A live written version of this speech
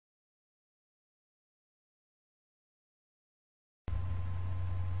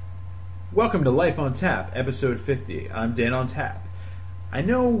Welcome to Life on Tap, episode 50. I'm Dan on Tap. I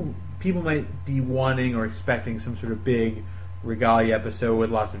know people might be wanting or expecting some sort of big regalia episode with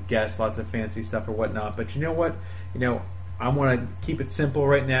lots of guests, lots of fancy stuff or whatnot, but you know what? I want to keep it simple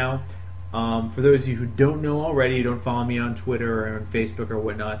right now. For those of you who don't know already, you don't follow me on Twitter or on Facebook or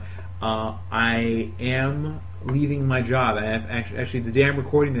whatnot, I am leaving my job. I have actually, the day I'm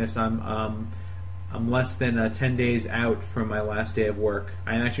recording this, I'm less than 10 days out from my last day of work.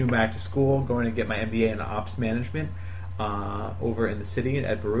 I'm actually going back to school, going to get my MBA in ops management over in the city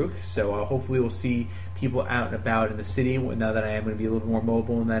at Baruch. So hopefully we'll see people out and about in the city now that I am going to be a little more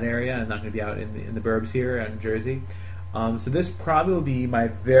mobile in that area. I'm not going to be out in the burbs here in Jersey. So this probably will be my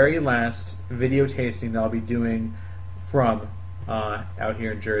very last video tasting that I'll be doing from out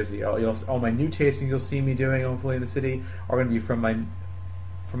here in Jersey. All my new tastings you'll see me doing hopefully in the city are going to be from my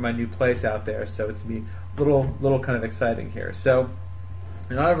new place out there, so it's going to be a little kind of exciting here. So,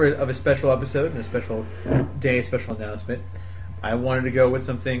 in honor of a special episode and a special day, special announcement, I wanted to go with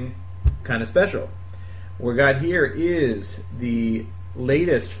something kind of special. What we got here is the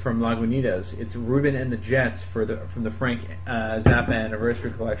latest from Lagunitas. It's Ruben and the Jets from the Frank Zappa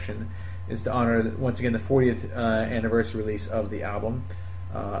anniversary collection. Is to honor once again the 40th anniversary release of the album.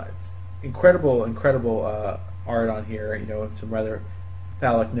 It's incredible art on here. With some rather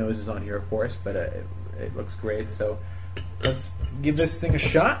phallic noses on here, of course, but it looks great. So let's give this thing a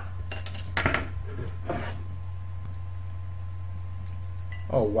shot.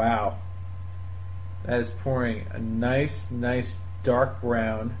 Oh wow, that is pouring a nice dark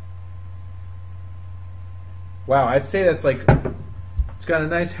brown. Wow, I'd say that's like, it's got a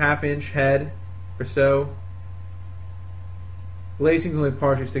nice half-inch head or so. Lacing's only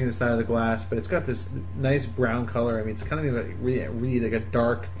partially sticking to the side of the glass, but it's got this nice brown color. I mean, it's kind of like really like a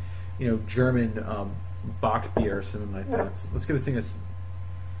dark, German Bock beer or something like that. Let's give this thing a.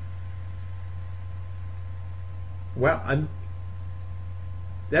 Wow,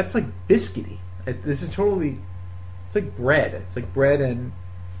 that's like biscuity. This is totally. It's like bread. It's like bread and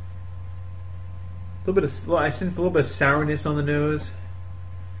a little bit of. I sense a little bit of sourness on the nose.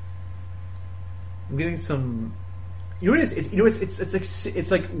 I'm getting some. You know what it is?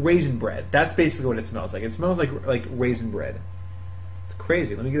 It's like raisin bread. That's basically what it smells like. It smells like raisin bread. It's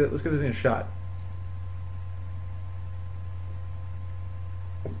crazy. Let's give this thing a shot.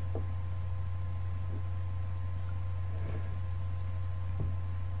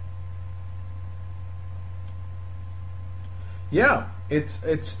 Yeah, it's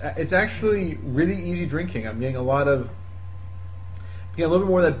actually really easy drinking. I'm getting a little bit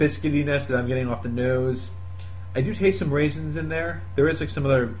more of that biscuitiness that I'm getting off the nose. I do taste some raisins in there. There is like some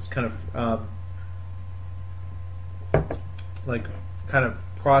other kind of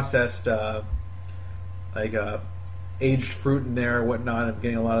processed aged fruit in there or whatnot. I'm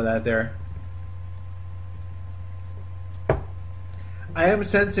getting a lot of that there. I am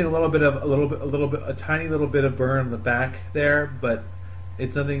sensing a tiny little bit of burn on the back there, but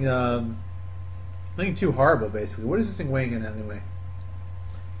it's nothing too horrible. Basically, what is this thing weighing in anyway?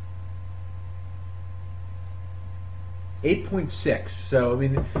 8.6. So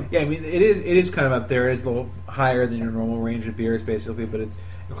it is kind of up there. It is a little higher than your normal range of beers, basically, but it's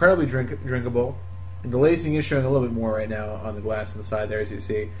incredibly drinkable. And the lacing is showing a little bit more right now on the glass on the side there, as you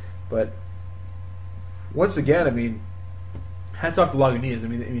see. But once again, hats off to Lagunitas.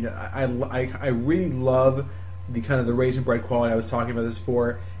 I really love the kind of the raisin bread quality I was talking about this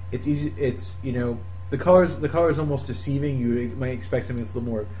for. It's easy. It's the color is almost deceiving. You might expect something that's a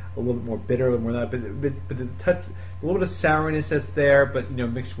little bit more bitter, a little more that, but the touch, a little bit of sourness that's there, but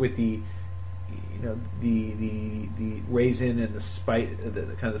mixed with the the raisin and the spice, the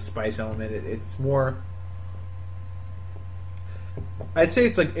kind of the spice element. It's more. I'd say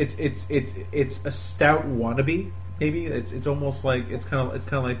it's like it's a stout wannabe. Maybe it's almost like it's kind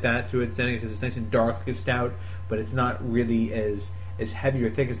of like that to its extent because it's nice and dark like a stout, but it's not really as heavy or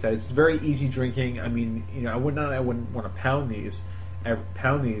thick as that. It's very easy drinking. I wouldn't want to pound these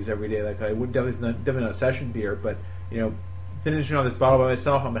every day. Like I would definitely not a session beer, but finishing off this bottle by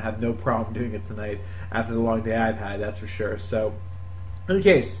myself, I'm gonna have no problem doing it tonight after the long day I've had. That's for sure. So, in any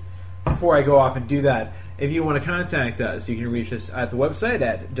case, before I go off and do that, if you want to contact us, you can reach us at the website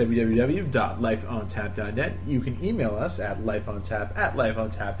at www.lifeontap.net. You can email us at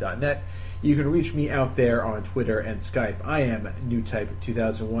lifeontap@lifeontap.net. You can reach me out there on Twitter and Skype. I am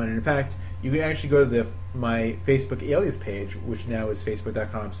NewType2001, and in fact, you can actually go to my Facebook alias page, which now is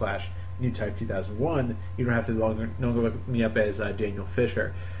facebook.com/NewType2001. You don't have to no longer look me up as Daniel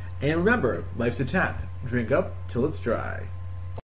Fisher. And remember, life's a tap. Drink up till it's dry.